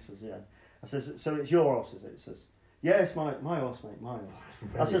horse. And he says, yeah. I says, so it's your horse, is it? He says, yeah, it's my horse, mate, my horse.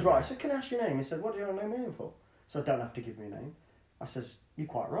 I says, right. I said, can I ask your name? He said, what do you want to know me for? So I don't have to give me a name. I says, you're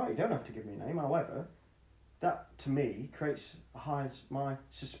quite right, you don't have to give me a name. However, that to me hides my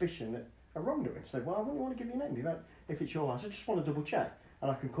suspicion that a wrongdoing. So, well, I wouldn't want to give you a name if it's your horse. I just want to double check. And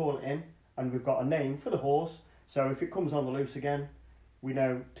I can call it in, and we've got a name for the horse. So if it comes on the loose again, we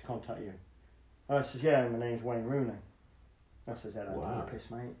know to contact you. I says, yeah, my name's Wayne Rooney. I says, yeah, don't Wow. piss,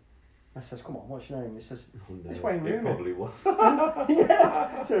 mate. I says, come on, what's your name? He says, Oh, no. It's Wayne It Rooney. probably was.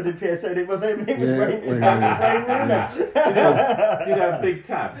 yeah. So did Pierce said it was him. It was Yeah, Wayne. His Wayne name was Wayne Rooney. Rooney. Did he have big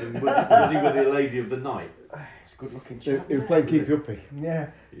tabs? And was he with the lady of the night? He's a good looking He chap. was playing keepy uppy. Yeah.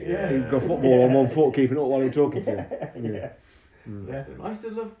 Yeah. He'd go football on one foot, keeping it up while he was talking to you. Yeah. Mm. Bless him. I used to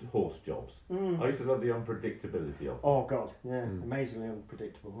love horse jobs. Mm. I used to love the unpredictability of them. Oh God, yeah, Mm. amazingly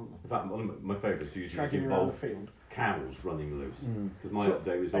unpredictable, weren't In fact, one of my favourites they? usually Dragging you around the involve field. cows running loose. Mm. Because my So-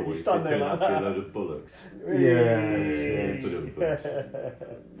 update was and you always stand to there turn like out to be a that. load of bullocks.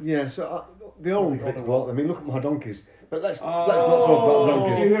 Yeah, so they're all Well, unpredictable. I mean, look at my donkeys. But let's not Oh, talk about the Did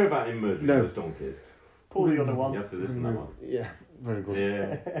donkeys. you hear about him murdering No. those donkeys? Pull the other one. You have to listen to that one. Yeah, very good.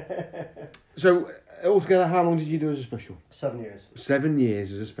 Yeah. So, altogether, how long did you do as a special? 7 years. 7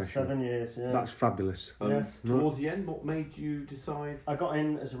 years as a special. 7 years. Yeah. That's fabulous. Yes. Towards the end, what made you decide? I got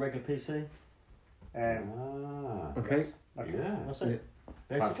in as a regular PC. Okay. Yes. Okay. Yeah. That's it.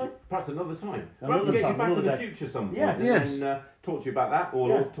 Perhaps, Basically. perhaps another time. Another Perhaps get time, you back another in the day. future some point Yeah. and Yes. then talk to you about that, or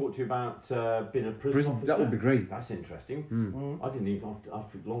Yeah. talk to you about being a prison Prison, officer. that would be great. That's interesting. Mm. Mm. I didn't even.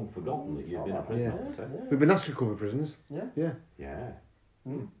 I've long forgotten that you'd been a prison Yeah. officer. We've been asked to cover prisons. Yeah. Yeah. Yeah.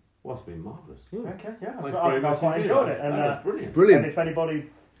 Mm. Well, it's been marvellous. Mm. Okay. Yeah. Thanks I very much quite indeed. enjoyed That it. was- And, that was brilliant. and Brilliant. if anybody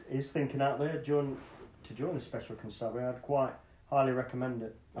is thinking out there to join a special constabulary, I'd quite highly recommend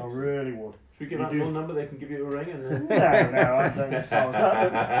it. I Excellent. really would. Should we give You out do. your number? They can give you a ring and then. No, I don't go as far as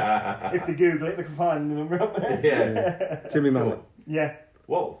that. But if they Google it, they can find the number up there. Yeah. Timmy Mallet. Yeah.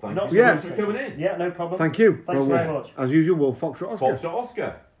 Well, thank Not you so so much much for coming in. Yeah, no problem. Thank you. Thanks Well, very much. As usual, we'll Foxtrot Oscar. Foxtrot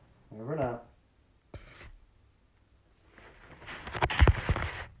Oscar. Over and out.